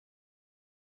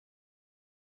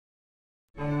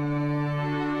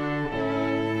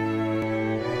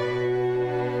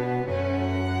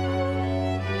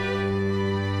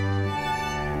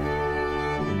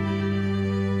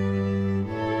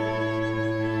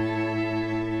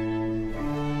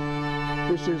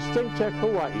This is ThinkTech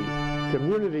Hawaii.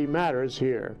 Community matters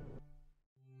here.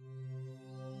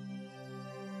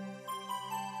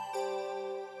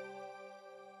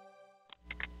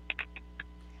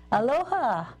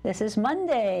 Aloha, this is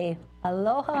Monday.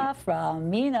 Aloha from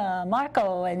Mina,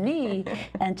 Marco, and me.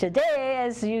 And today,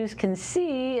 as you can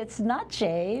see, it's not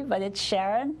Jay, but it's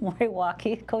Sharon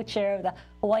Moriwaki, co-chair of the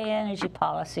Hawaii Energy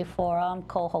Policy Forum,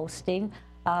 co-hosting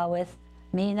with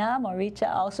Mina, Morita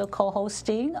also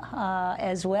co-hosting,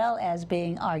 as well as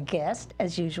being our guest,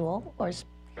 as usual.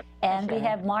 And we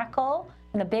have Marco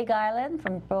in the Big Island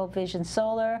from Provision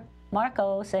Solar.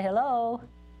 Marco, say hello.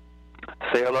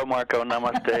 Say hello, Marco.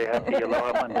 Namaste. Happy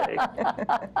Aloha Monday.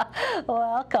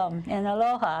 Welcome and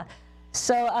aloha.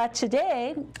 So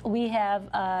today we have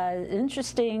an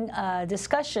interesting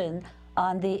discussion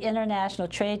on the International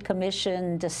Trade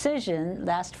Commission decision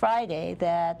last Friday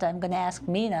that I'm going to ask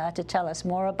Mina to tell us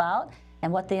more about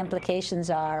and what the implications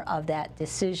are of that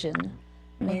decision.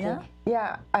 Mina? Okay.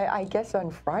 Yeah, I guess on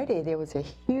Friday there was a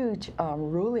huge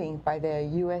ruling by the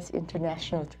U.S.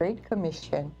 International Trade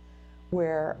Commission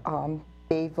where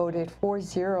they voted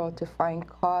 4-0 to find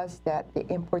cause that the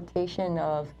importation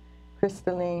of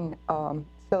crystalline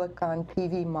silicon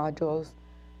PV modules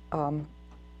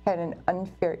had an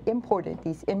unfair,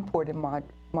 these imported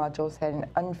modules had an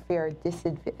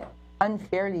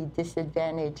unfairly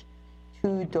disadvantaged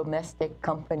two domestic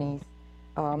companies.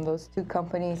 Those two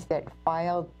companies that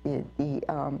filed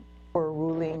for a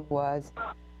ruling was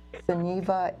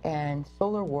Suniva and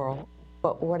SolarWorld.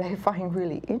 But what I find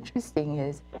really interesting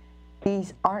is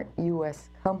these aren't U.S.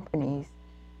 companies.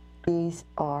 These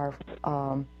are,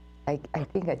 I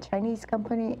think, a Chinese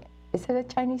company. Is it a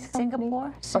Chinese company?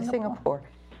 Singapore. Oh, Singapore.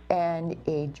 And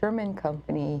a German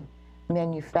company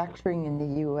manufacturing in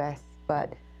the U.S.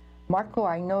 But, Marco,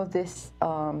 I know this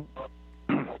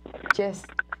just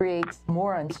creates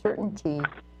more uncertainty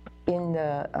in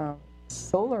the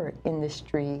solar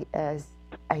industry, as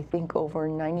I think over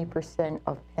 90%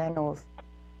 of panels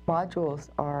modules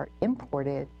are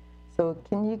imported. So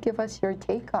can you give us your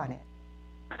take on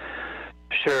it?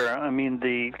 Sure. I mean,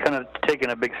 kind of taking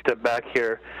a big step back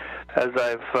here, as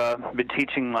I've been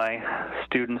teaching my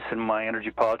students in my energy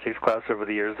politics class over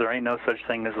the years, there ain't no such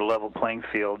thing as a level playing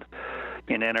field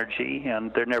in energy,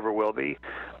 and there never will be.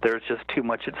 There's just too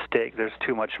much at stake. There's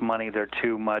too much money. There's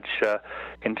too much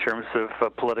in terms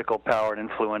of political power and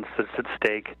influence that's at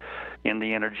stake in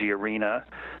the energy arena.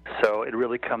 So it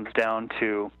really comes down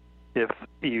to, if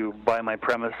you buy my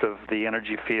premise of the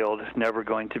energy field never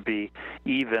going to be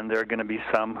even, there are going to be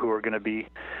some who are going to be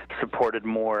supported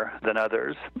more than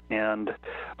others. And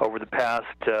over the past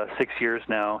 6 years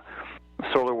now,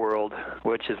 SolarWorld,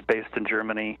 which is based in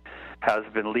Germany, has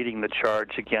been leading the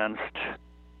charge against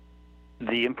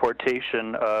the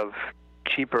importation of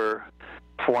cheaper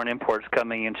foreign imports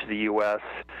coming into the U.S.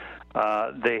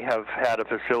 They have had a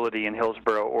facility in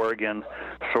Hillsboro, Oregon,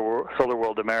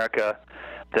 SolarWorld America,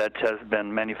 that has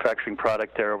been manufacturing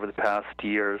product there over the past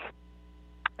years.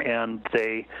 And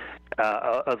they,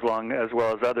 as well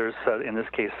as others, in this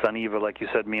case Suniva, like you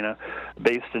said, Mina,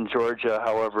 based in Georgia,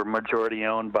 however, majority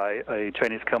owned by a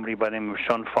Chinese company by the name of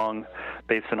Shunfeng,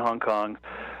 based in Hong Kong,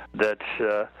 that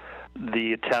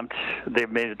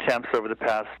they've made attempts over the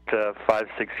past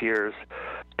 5-6 years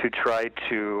to try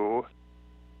to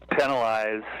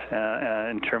penalize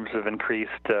in terms of increased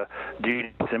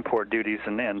duties, import duties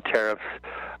and tariffs,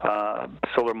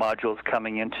 solar modules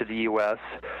coming into the U.S.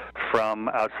 from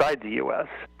outside the U.S.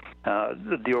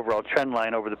 The overall trend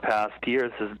line over the past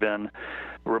years has been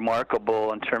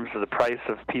remarkable in terms of the price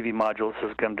of PV modules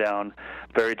has come down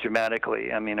very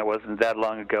dramatically. I mean, it wasn't that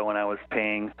long ago when I was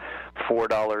paying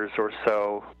 $4 or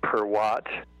so per watt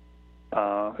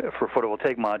for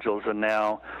photovoltaic modules, and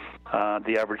now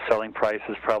the average selling price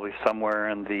is probably somewhere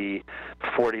in the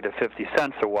 40 to 50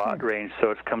 cents a watt range. So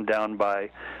it's come down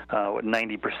by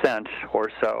 90%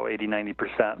 or so,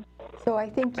 80–90%. So I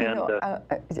think,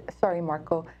 sorry,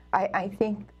 Marco, I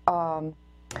think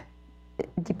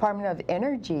Department of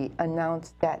Energy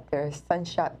announced that their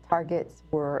sunshot targets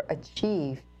were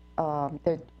achieved.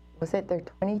 Their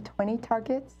 2020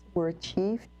 targets were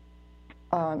achieved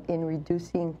in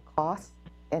reducing costs,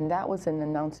 and that was an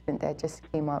announcement that just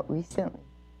came out recently,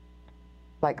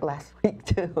 like last week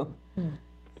too.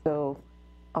 So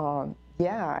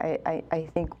yeah, I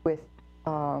think with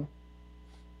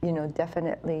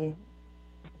definitely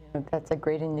that's a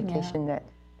great indication that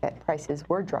prices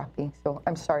were dropping. So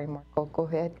I'm sorry, Marco, go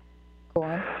ahead, go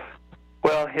on.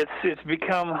 Well, it's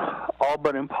become all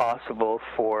but impossible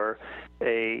for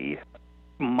a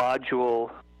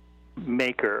module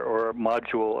maker or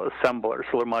module assembler,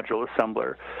 solar module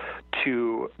assembler,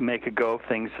 to make a go of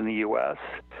things in the U.S.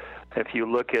 If you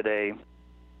look at a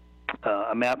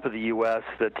map of the U.S.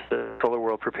 that Solar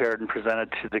World prepared and presented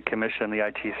to the Commission, the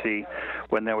ITC,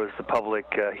 when there was the public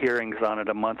hearings on it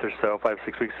a month or so,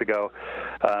 5-6 weeks ago.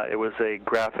 It was a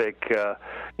graphic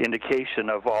indication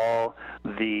of all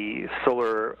the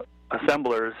solar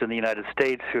assemblers in the United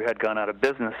States who had gone out of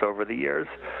business over the years.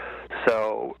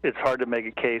 So it's hard to make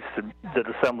a case that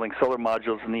assembling solar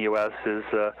modules in the U.S. is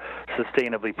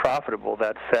sustainably profitable.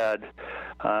 That said,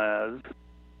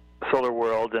 Solar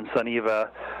World and Suniva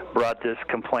brought this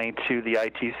complaint to the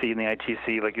ITC, and the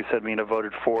ITC, like you said, Mina,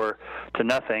 voted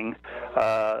 4-0,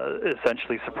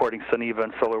 essentially supporting Suniva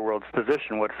and Solar World's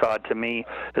position. What's odd to me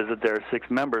is that there are 6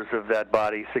 members of that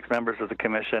body, 6 members of the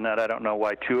commission, and I don't know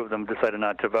why 2 of them decided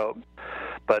not to vote.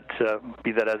 But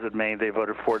be that as it may, they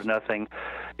voted 4-0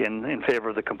 in favor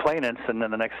of the complainants, and then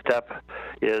the next step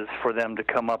is for them to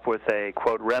come up with a,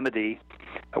 quote, remedy,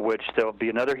 which there will be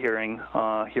another hearing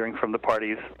from the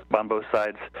parties on both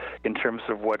sides in terms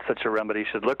of what such a remedy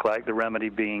should look like, the remedy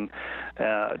being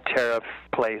tariff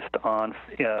placed on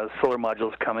solar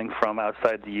modules coming from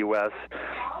outside the U.S.,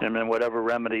 and then whatever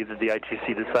remedy that the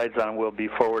ITC decides on will be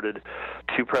forwarded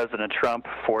to President Trump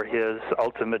for his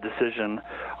ultimate decision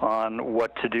on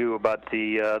what to do about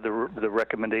the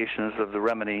recommendations of the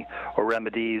remedy or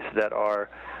remedies that are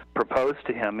proposed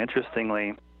to him.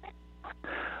 Interestingly,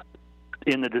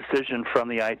 in the decision from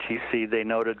the ITC, they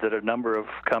noted that a number of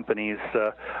companies,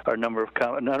 or a number of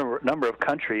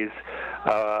countries,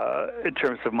 in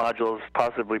terms of modules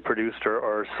possibly produced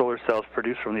or solar cells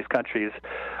produced from these countries,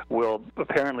 will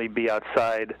apparently be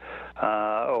outside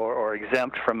or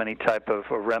exempt from any type of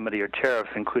remedy or tariffs,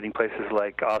 including places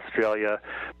like Australia,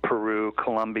 Peru,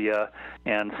 Colombia,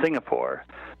 and Singapore.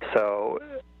 So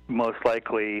most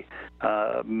likely,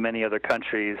 many other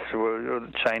countries,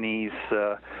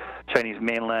 Chinese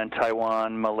mainland,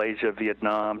 Taiwan, Malaysia,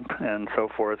 Vietnam, and so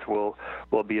forth will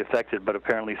be affected. But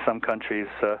apparently some countries,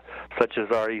 such as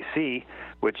REC,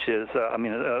 which is,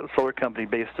 a solar company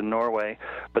based in Norway,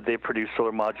 but they produce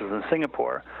solar modules in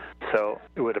Singapore. So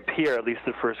it would appear, at least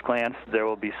at first glance, there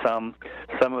will be some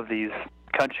of these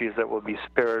countries that will be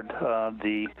spared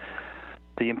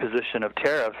the imposition of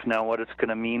tariffs. Now, what it's going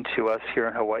to mean to us here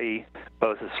in Hawaii,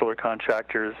 both as solar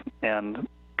contractors and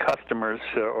customers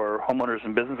or homeowners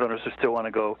and business owners who still want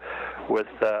to go with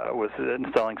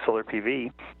installing solar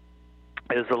PV,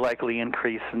 is a likely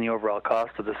increase in the overall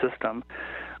cost of the system.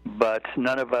 But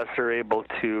none of us are able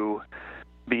to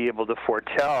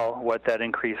foretell what that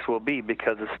increase will be,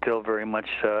 because it's still very much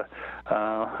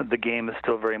the game is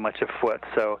still very much afoot.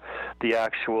 So the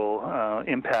actual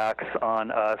impacts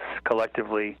on us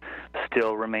collectively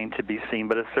still remain to be seen.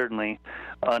 But it's certainly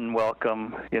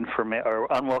unwelcome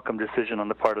decision on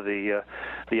the part of the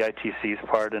ITC's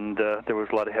part, and there was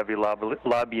a lot of heavy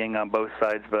lobbying on both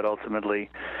sides. But ultimately,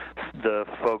 the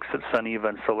folks at Suniva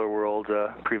and Solar World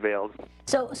prevailed.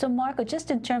 So Marco,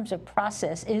 just in terms of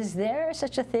process, is there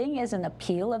such a thing as an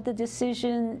appeal of the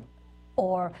decision,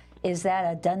 or is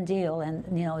that a done deal and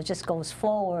it just goes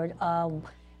forward?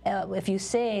 If you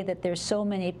say that there's so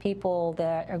many people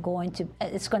that are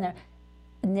it's going to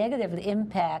negatively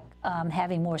impact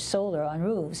having more solar on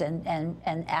roofs and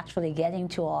actually getting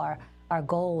to our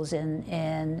goals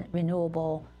in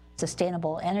renewable,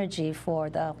 sustainable energy for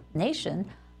the nation.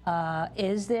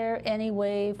 Is there any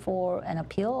way for an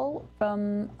appeal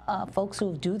from folks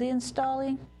who do the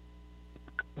installing?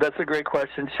 That's a great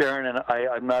question, Sharon, and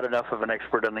I'm not enough of an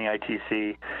expert on the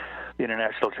ITC, the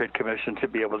International Trade Commission, to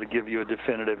be able to give you a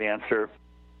definitive answer.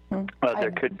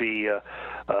 There could be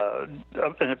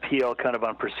an appeal kind of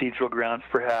on procedural grounds,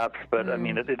 perhaps, but I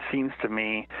mean, it seems to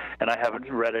me, and I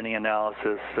haven't read any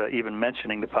analysis even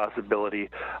mentioning the possibility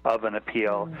of an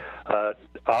appeal.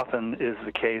 Often is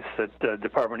the case that the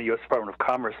U.S. Department of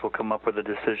Commerce will come up with a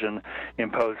decision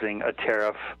imposing a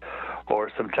tariff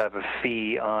or some type of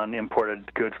fee on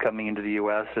imported goods coming into the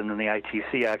U.S., and then the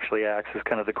ITC actually acts as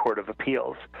kind of the court of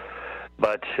appeals.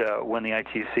 But when the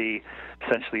ITC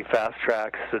essentially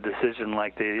fast-tracks the decision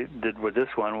like they did with this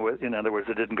one, in other words,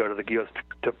 it didn't go to the U.S.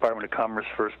 Department of Commerce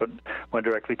first, but went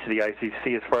directly to the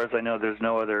ITC. As far as I know, there's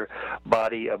no other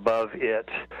body above it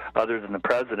other than the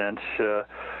president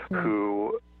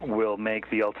who will make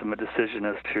the ultimate decision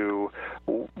as to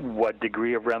what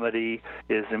degree of remedy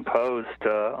is imposed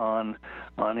on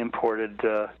imported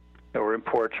or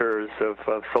importers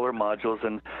of solar modules.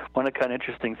 And one kind of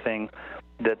interesting thing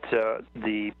that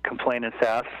the complainants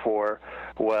asked for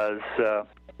was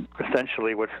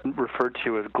essentially what's referred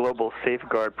to as global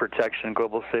safeguard protection.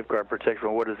 Global safeguard protection,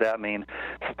 well, what does that mean?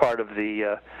 It's part of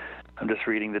the I'm just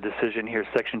reading the decision here,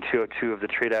 Section 202 of the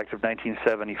Trade Act of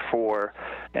 1974,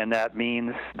 and that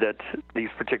means that these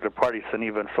particular parties,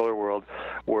 Suniva and Solar World,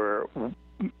 were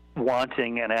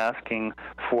wanting and asking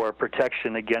for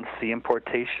protection against the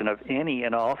importation of any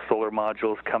and all solar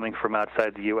modules coming from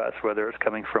outside the U.S., whether it's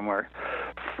coming from our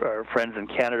friends in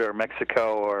Canada or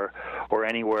Mexico or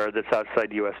anywhere that's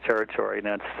outside U.S. territory.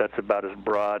 And that's about as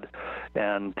broad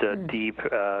and deep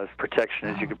protection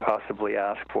as you could possibly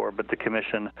ask for. But the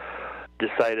Commission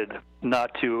decided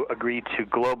not to agree to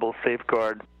global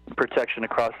safeguard protection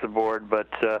across the board, but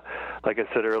like I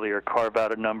said earlier, carve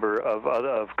out a number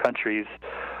of countries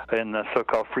in the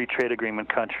so-called free trade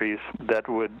agreement countries that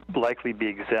would likely be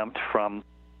exempt from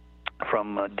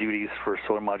duties for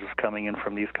solar modules coming in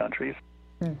from these countries.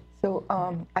 So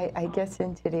I guess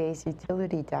in today's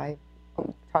utility dive,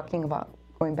 talking about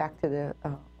going back to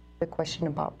the question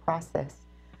about process,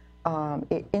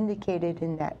 it indicated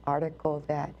in that article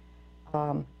that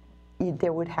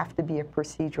there would have to be a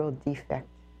procedural defect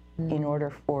in order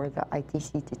for the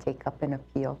ITC to take up an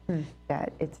appeal,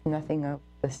 that it's nothing of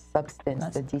the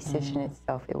substance, the decision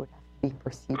itself, it would have to be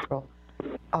procedural.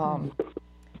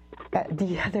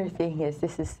 The other thing is,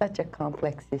 this is such a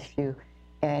complex issue,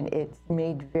 and it's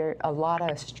made a lot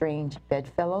of strange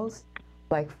bedfellows.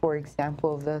 Like, for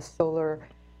example, the Solar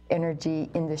Energy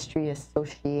Industry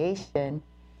Association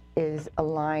is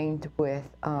aligned with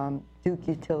Duke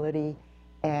Utility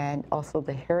and also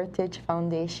the Heritage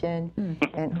Foundation,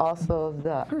 and also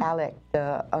the ALEC,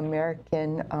 the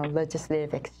American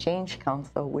Legislative Exchange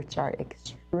Council, which are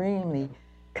extremely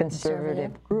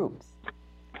conservative groups.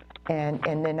 And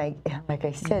then, like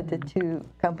I said, the two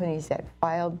companies that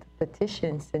filed the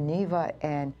petition, Suniva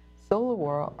and Solar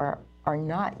World, are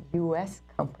not U.S.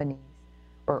 companies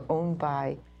or owned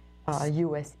by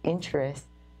U.S. interests.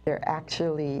 They're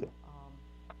actually,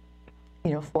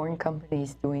 foreign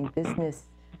companies doing business.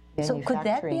 So could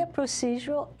that be a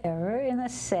procedural error in a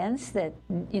sense that,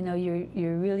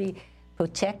 you're really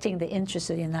protecting the interests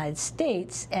of the United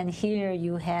States, and here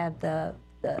you have the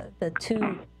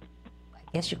two, I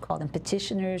guess you call them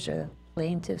petitioners or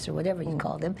plaintiffs or whatever you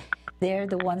call them, they're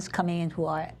the ones coming in who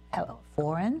are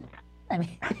foreign? I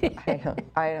mean,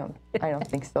 I don't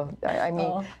think so. I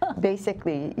mean,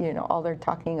 basically, all they're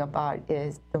talking about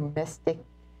is domestic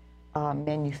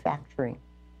manufacturing.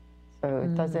 So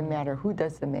it doesn't matter who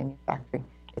does the manufacturing;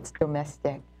 it's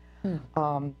domestic.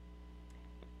 And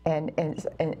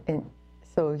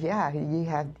so yeah, you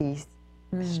have these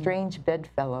strange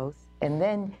bedfellows, and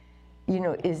then,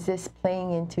 is this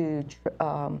playing into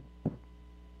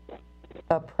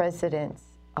the president's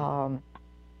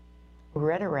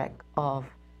rhetoric of,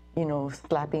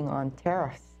 slapping on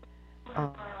tariffs?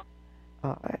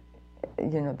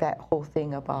 That whole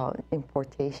thing about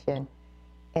importation,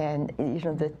 and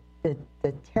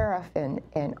the tariff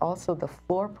and also the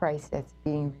floor price that's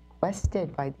being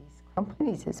requested by these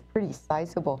companies is pretty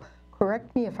sizable.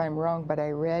 Correct me if I'm wrong, but I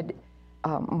read,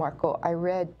 Marco, I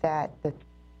read that the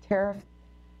tariff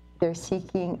they're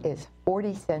seeking is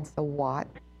 40 cents a watt,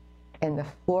 and the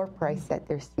floor price that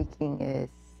they're seeking is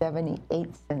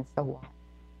 78 cents a watt.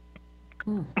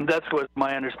 That's what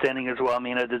my understanding as well,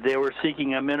 Mina, that they were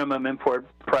seeking a minimum import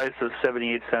price of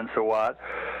 78 cents a watt,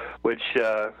 which,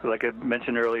 like I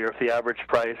mentioned earlier, if the average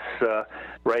price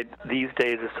right these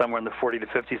days is somewhere in the 40 to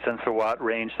 50 cents a watt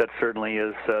range, that certainly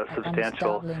is a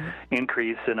substantial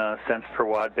increase in a cents per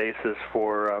watt basis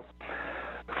for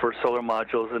solar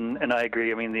modules. And I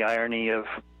agree. I mean, the irony of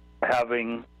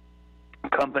having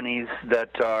companies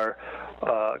that are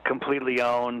completely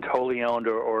owned, wholly owned,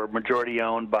 or majority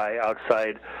owned by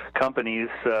outside companies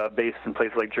based in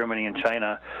places like Germany and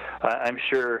China. I'm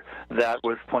sure that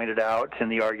was pointed out in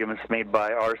the arguments made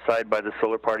by our side, by the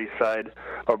Solar Party side,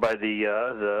 or by the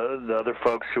other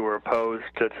folks who were opposed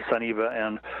to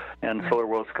Suniva and Solar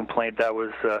World's complaint. That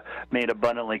was made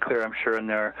abundantly clear, I'm sure, in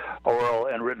their oral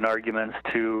and written arguments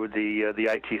to the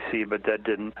ITC, but that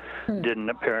didn't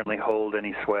apparently hold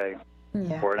any sway.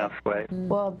 Or enough sway.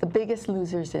 Well, the biggest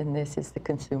losers in this is the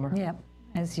consumer. Yeah,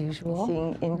 as usual.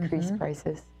 Seeing increased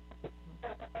prices.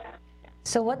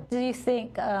 So what do you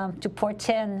think to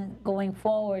portend going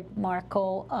forward,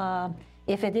 Marco,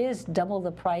 if it is double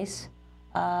the price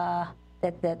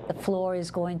that the floor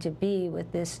is going to be with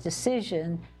this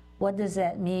decision, what does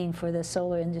that mean for the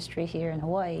solar industry here in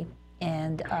Hawaii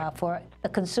and for the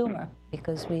consumer?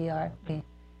 Because we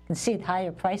can see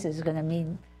higher prices is going to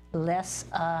mean less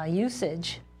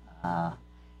usage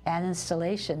and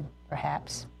installation,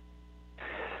 perhaps.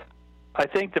 I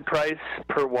think the price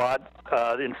per watt,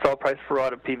 the install price per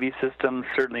watt of PV systems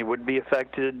certainly would be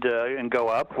affected and go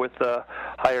up with a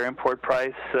higher import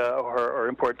price or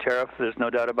import tariff. There's no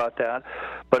doubt about that.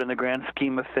 But in the grand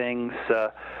scheme of things,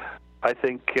 I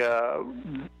think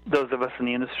those of us in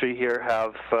the industry here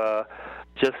have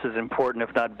just as important,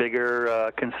 if not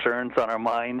bigger, concerns on our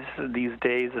minds these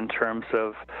days in terms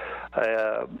of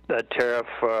a tariff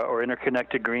or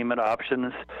interconnect agreement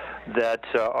options that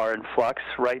are in flux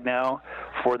right now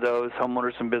for those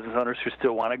homeowners and business owners who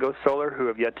still want to go solar, who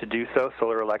have yet to do so,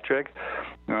 solar electric.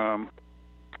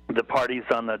 The parties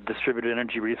on the Distributed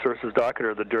Energy Resources docket,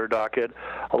 or the DER docket,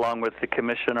 along with the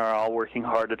Commission, are all working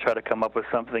hard to try to come up with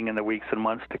something in the weeks and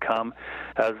months to come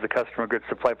as the Customer Grid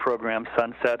Supply Program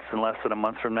sunsets in less than a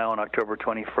month from now on October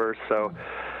 21st. So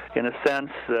in a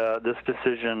sense, this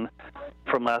decision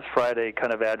from last Friday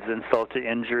kind of adds insult to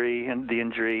injury, and the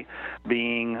injury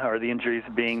being, or the injuries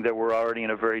being, that we're already in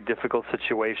a very difficult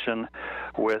situation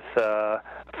with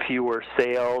fewer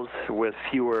sales, with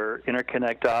fewer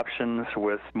interconnect options,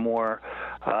 with more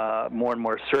and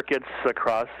more circuits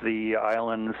across the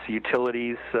island's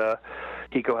utilities.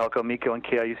 HECO, HELCO, MECO, and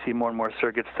KI, you see more and more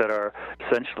circuits that are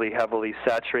essentially heavily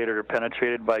saturated or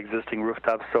penetrated by existing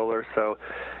rooftop solar. So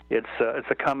it's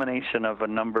a combination of a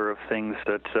number of things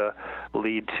that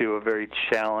lead to a very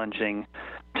challenging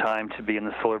time to be in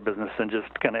the solar business. And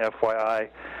just kind of FYI,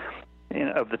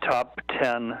 of the top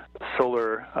 10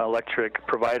 solar electric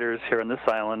providers here on this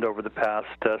island over the past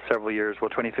several years, well,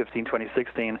 2015,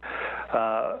 2016,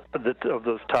 of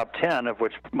those top 10, of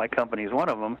which my company is one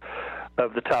of them,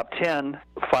 of the top 10,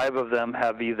 5 of them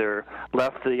have either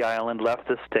left the island, left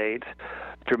the state,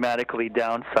 dramatically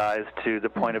downsized to the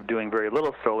point of doing very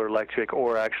little solar electric,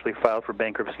 or actually filed for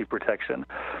bankruptcy protection.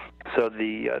 So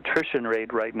the attrition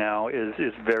rate right now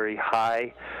is very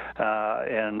high,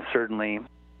 and certainly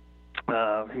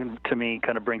to me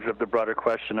kind of brings up the broader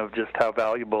question of just how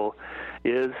valuable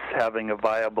is having a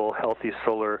viable, healthy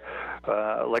solar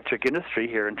electric industry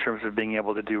here in terms of being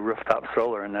able to do rooftop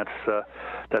solar. And that's a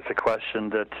question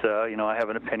that I have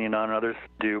an opinion on, and others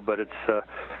do, but it's the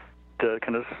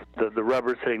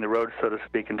rubber's hitting the road, so to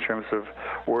speak, in terms of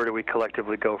where do we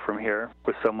collectively go from here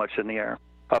with so much in the air,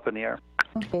 up in the air.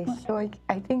 Okay, so I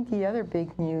think the other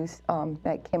big news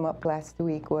that came up last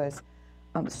week was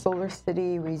Solar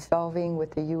City resolving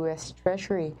with the U.S.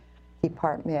 Treasury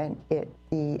Department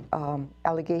the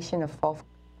allegation of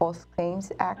False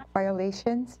Claims Act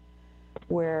violations,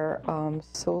 where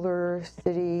Solar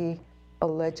City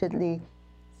allegedly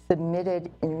submitted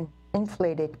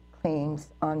inflated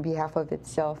claims on behalf of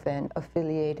itself and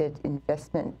affiliated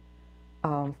investment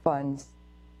funds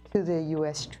to the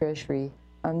U.S. Treasury.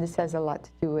 This has a lot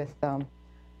to do with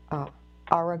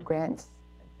ARA grants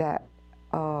that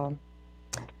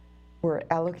were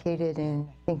allocated in,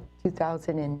 I think,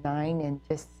 2009 and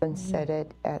just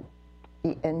sunsetted at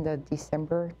the end of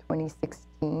December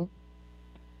 2016.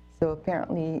 So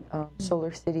apparently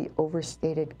Solar City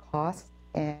overstated costs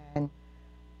and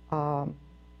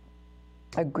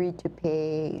agreed to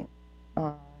pay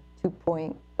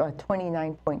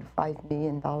 $29.5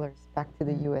 million back to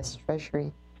the U.S.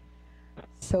 Treasury.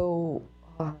 So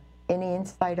any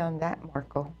insight on that,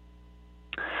 Marco?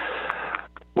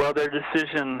 Well, their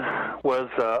decision was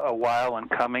a while in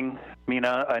coming,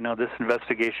 Mina. I know this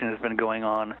investigation has been going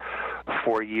on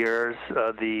for years.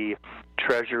 The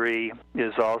Treasury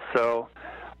is also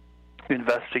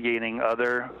investigating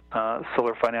other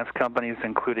solar finance companies,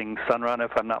 including Sunrun,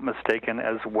 if I'm not mistaken,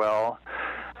 as well.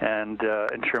 And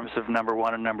in terms of number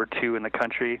 1 and number 2 in the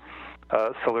country,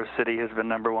 Solar City has been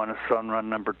number 1 and Sunrun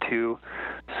number 2.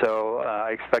 So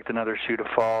I expect another shoe to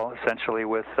fall, essentially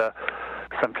with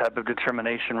some type of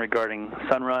determination regarding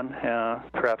Sunrun,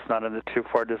 perhaps not in the too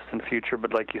far distant future,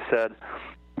 but like you said,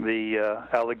 the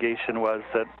allegation was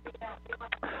that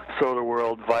Solar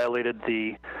World violated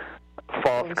the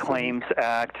False Claims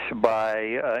Act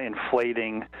by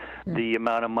inflating the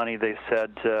amount of money they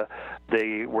said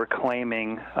they were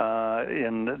claiming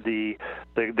in the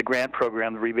grant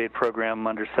program, the rebate program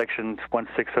under Section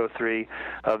 1603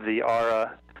 of the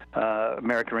ARA,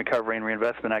 American Recovery and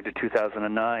Reinvestment Act of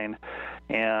 2009.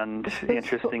 And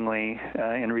interestingly,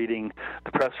 in reading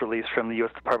the press release from the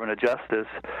U.S. Department of Justice,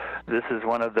 this is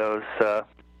one of those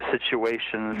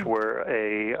situations where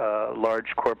a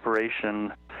large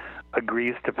corporation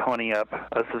agrees to pony up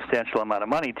a substantial amount of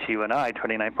money to you and I,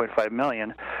 $29.5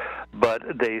 million, but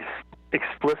they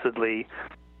explicitly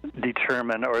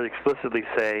determine or explicitly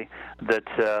say that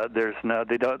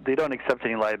they don't accept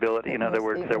any liability. In other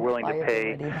words, they're willing to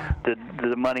pay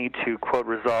the money to, quote,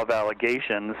 resolve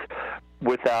allegations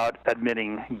without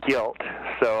admitting guilt.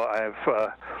 So I've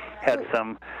had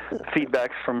some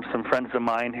feedbacks from some friends of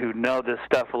mine who know this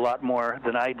stuff a lot more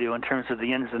than I do in terms of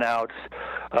the ins and outs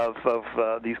of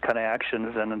these kind of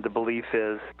actions, and the belief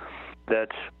is that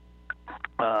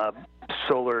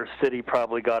Solar City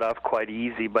probably got off quite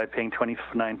easy by paying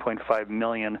 $29.5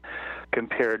 million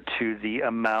compared to the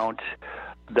amount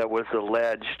that was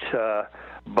alleged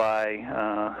by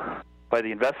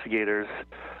the investigators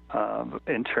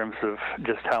in terms of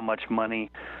just how much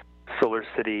money Solar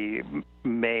City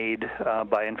made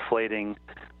by inflating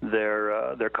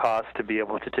their costs to be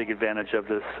able to take advantage of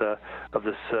this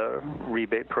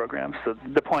rebate program. So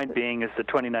the point being is that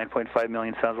 $29.5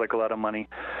 million sounds like a lot of money,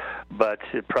 but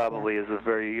it probably is a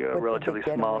very relatively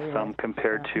small sum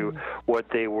compared to what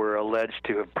they were alleged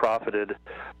to have profited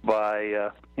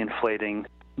by inflating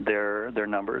their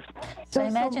numbers. So I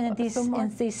imagine in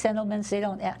these settlements, they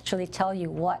don't actually tell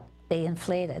you what they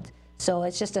inflated. So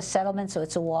it's just a settlement, so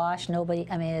it's a wash. Nobody,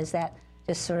 I mean, is that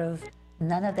just sort of,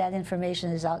 none of that information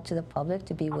is out to the public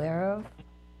to be aware of?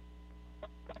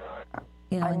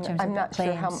 You know, in terms of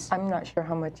claims. I'm not sure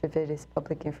how much of it is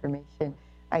public information.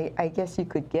 I guess you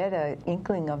could get an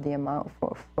inkling of the amount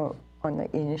on the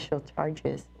initial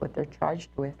charges, what they're charged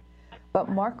with. But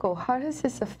Marco, how does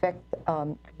this affect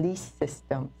lease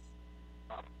systems?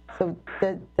 So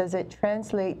does it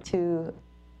translate to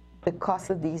the cost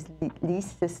of these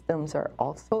lease systems are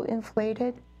also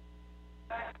inflated?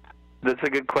 That's a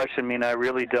good question, Mina. I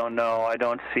really don't know. I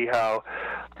don't see how,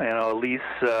 a lease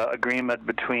agreement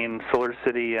between Solar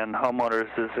City and homeowners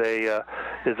is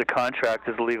a contract,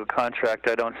 is a legal contract.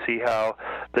 I don't see how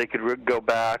they could go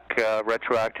back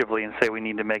retroactively and say we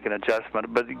need to make an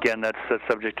adjustment. But again, that's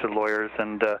subject to lawyers,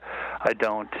 and I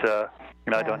don't.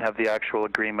 I don't have the actual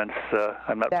agreements.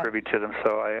 I'm not privy to them,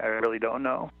 so I really don't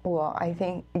know. Well, I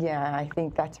think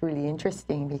that's really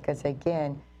interesting because,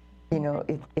 again,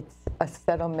 it's a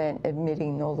settlement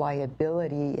admitting no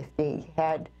liability.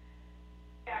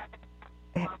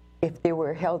 If they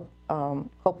were held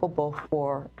culpable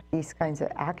for these kinds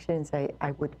of actions,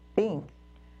 I would think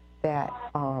that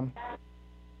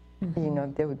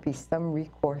there would be some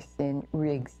recourse in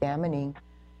re-examining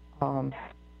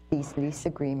these lease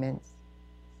agreements.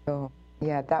 So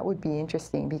yeah, that would be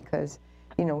interesting because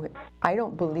I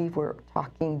don't believe we're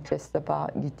talking just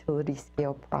about utility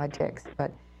scale projects,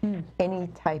 but any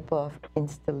type of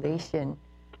installation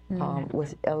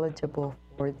was eligible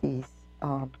for these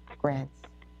grants.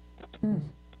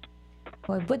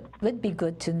 Well, it would be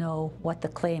good to know what the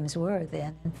claims were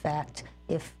then, in fact,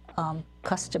 if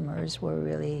customers were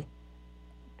really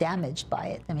damaged by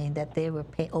it. I mean, that they were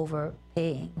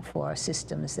overpaying for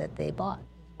systems that they bought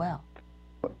as well.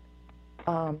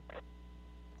 I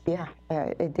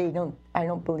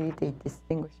don't believe they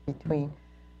distinguish between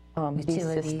these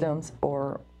systems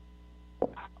or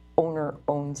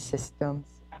owner-owned systems,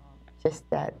 just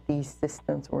that these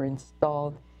systems were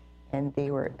installed and they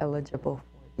were eligible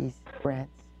for these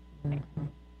grants.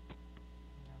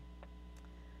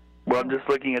 Well, I'm just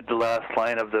looking at the last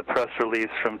line of the press release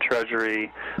from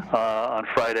Treasury on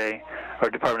Friday, or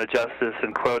Department of Justice,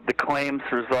 and quote, "The claims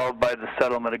resolved by the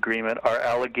settlement agreement are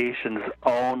allegations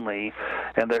only,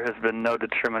 and there has been no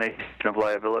determination of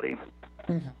liability."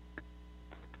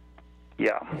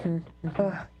 Yeah.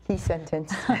 Key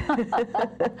sentence.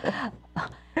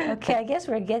 Okay, I guess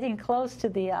we're getting close to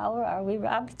the hour. Are we,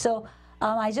 Rob? So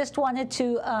I just wanted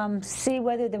to see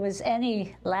whether there was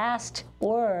any last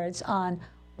words on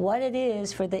what it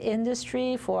is for the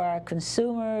industry, for our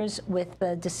consumers, with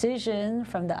the decision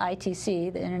from the ITC,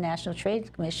 the International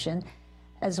Trade Commission,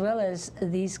 as well as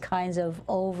these kinds of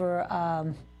over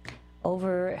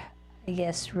I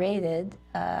guess, rated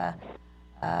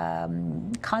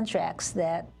contracts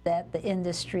that the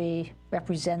industry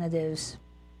representatives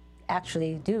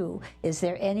actually do. Is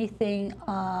there anything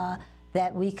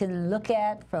that we can look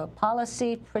at from a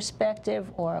policy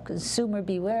perspective or a consumer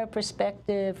beware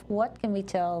perspective? What can we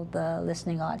tell the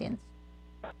listening audience?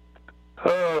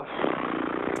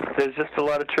 There's just a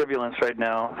lot of turbulence right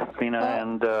now, Mina,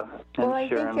 and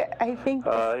Sharon, I think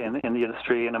in the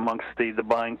industry and amongst the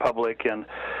buying public, and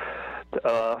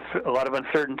a lot of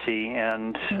uncertainty,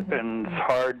 and it's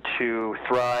hard to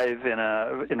thrive in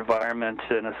a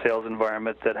sales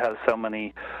environment that has so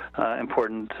many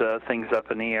important things up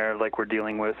in the air like we're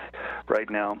dealing with right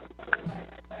now.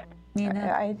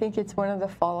 Mina? I think it's one of the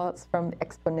fallouts from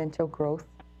exponential growth,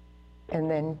 and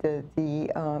then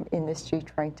the industry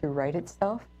trying to right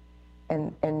itself,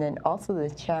 and then also the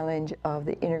challenge of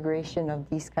the integration of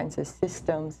these kinds of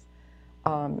systems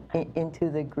into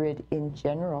the grid in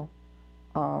general.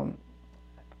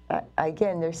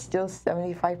 Again, there's still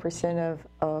 75%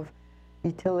 of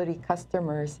utility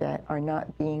customers that are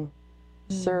not being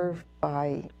served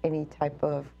by any type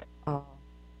of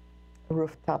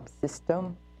rooftop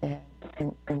system.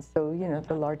 And so, you know,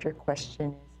 the larger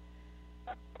question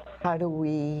is, how do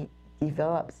we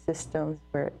develop systems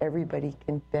where everybody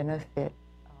can benefit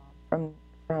from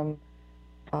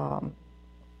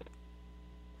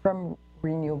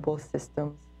renewable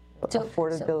systems,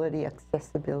 affordability,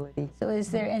 accessibility. So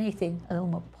is there anything a little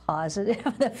more positive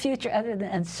in the future other than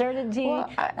uncertainty? Well,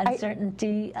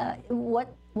 uncertainty. What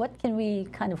can we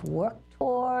kind of work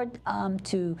toward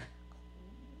to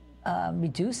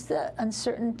reduce the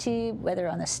uncertainty, whether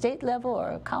on a state level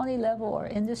or a county level or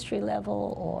industry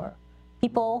level or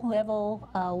people level?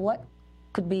 What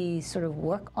could we sort of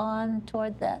work on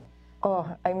toward that?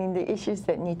 Oh, I mean, the issues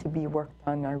that need to be worked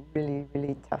on are really,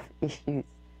 really tough issues.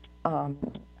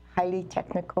 Highly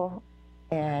technical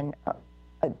and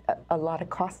a lot of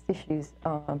cost issues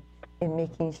in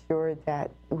making sure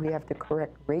that we have the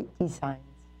correct rate designs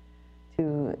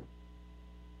to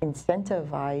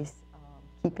incentivize,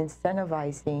 keep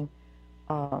incentivizing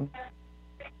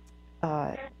the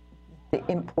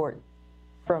import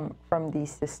from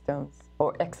these systems,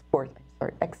 or exports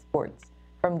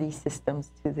from these systems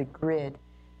to the grid,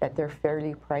 that they're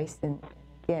fairly priced and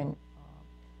again,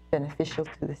 beneficial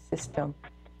to the system.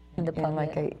 And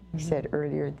like I said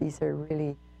earlier, these are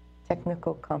really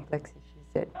technical, complex issues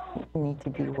that need to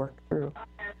be worked through.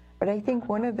 But I think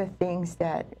one of the things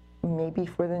that maybe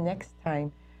for the next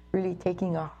time, really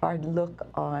taking a hard look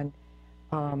on,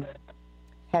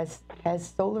 has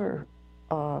solar,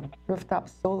 rooftop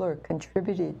solar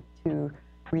contributed to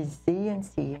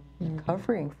resiliency and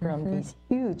recovering from these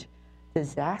huge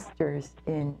disasters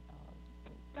in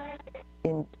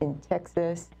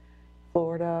Texas,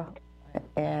 Florida,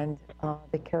 and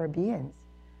the Caribbean.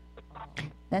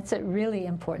 That's a really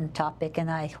important topic,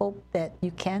 and I hope that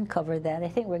you can cover that. I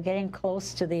think we're getting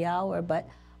close to the hour, but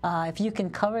if you can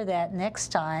cover that next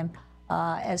time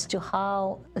as to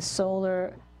how the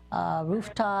solar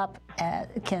rooftop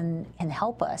can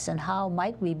help us, and how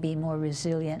might we be more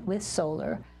resilient with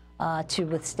solar to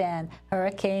withstand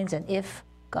hurricanes, and if,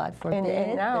 God forbid,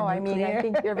 and now, I mean, I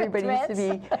think everybody used to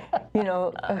be, you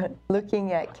know,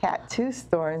 looking at Cat 2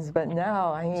 storms, but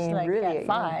now, I mean, like really, Cat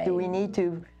 5. Do we need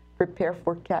to prepare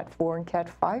for Cat 4 and Cat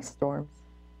 5 storms?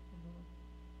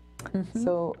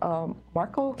 So,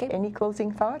 Marco, any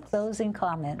closing thoughts? Closing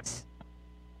comments.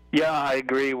 Yeah, I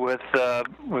agree with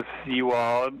you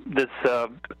all. This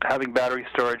having battery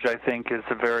storage, I think, is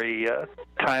a very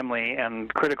timely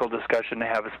and critical discussion to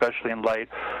have, especially in light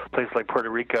of places like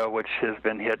Puerto Rico, which has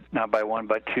been hit not by one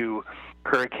but two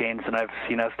hurricanes, and I've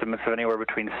seen estimates of anywhere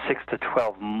between 6 to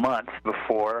 12 months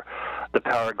before the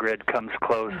power grid comes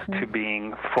close to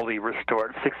being fully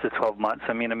restored. 6 to 12 months.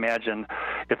 I mean, imagine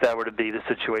if that were to be the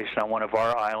situation on one of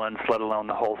our islands, let alone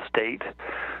the whole state.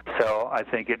 So I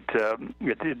think it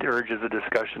urges a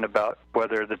discussion about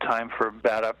whether the time for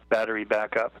battery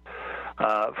backup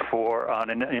on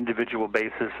an individual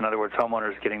basis, in other words,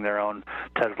 homeowners getting their own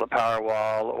Tesla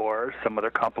Powerwall or some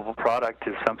other comparable product,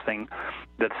 is something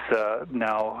that's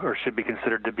now or should be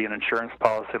considered to be an insurance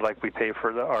policy, like we pay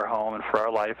for our home and for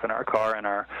our life and our car and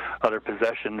our other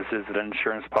possessions. Is it an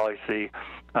insurance policy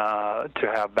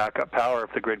to have backup power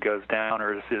if the grid goes down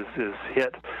or is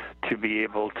hit, to be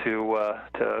able to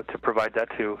provide that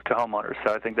to homeowners?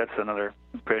 So I think that's another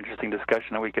very interesting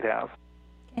discussion that we could have.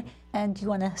 Okay. And do you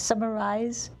want to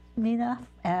summarize, Mina,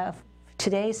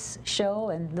 today's show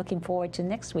and looking forward to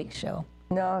next week's show?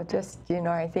 No, just, you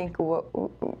know, I think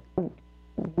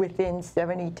within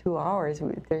 72 hours,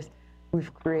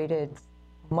 we've created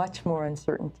much more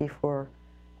uncertainty for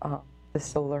the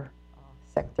solar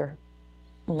sector,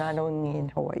 not only in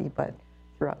Hawaii, but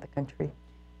throughout the country.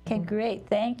 Okay, great.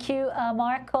 Thank you,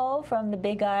 Marco from the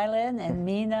Big Island, and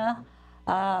Mina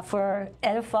for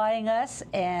edifying us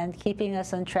and keeping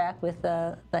us on track with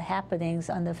the happenings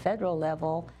on the federal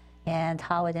level and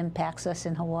how it impacts us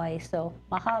in Hawaii. So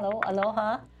mahalo,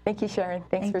 aloha. Thank you, Sharon.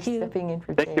 Thanks for stepping in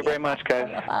for Thank you very much, guys.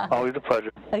 Aloha. Always a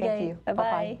pleasure. Okay, Thank you.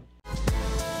 bye-bye.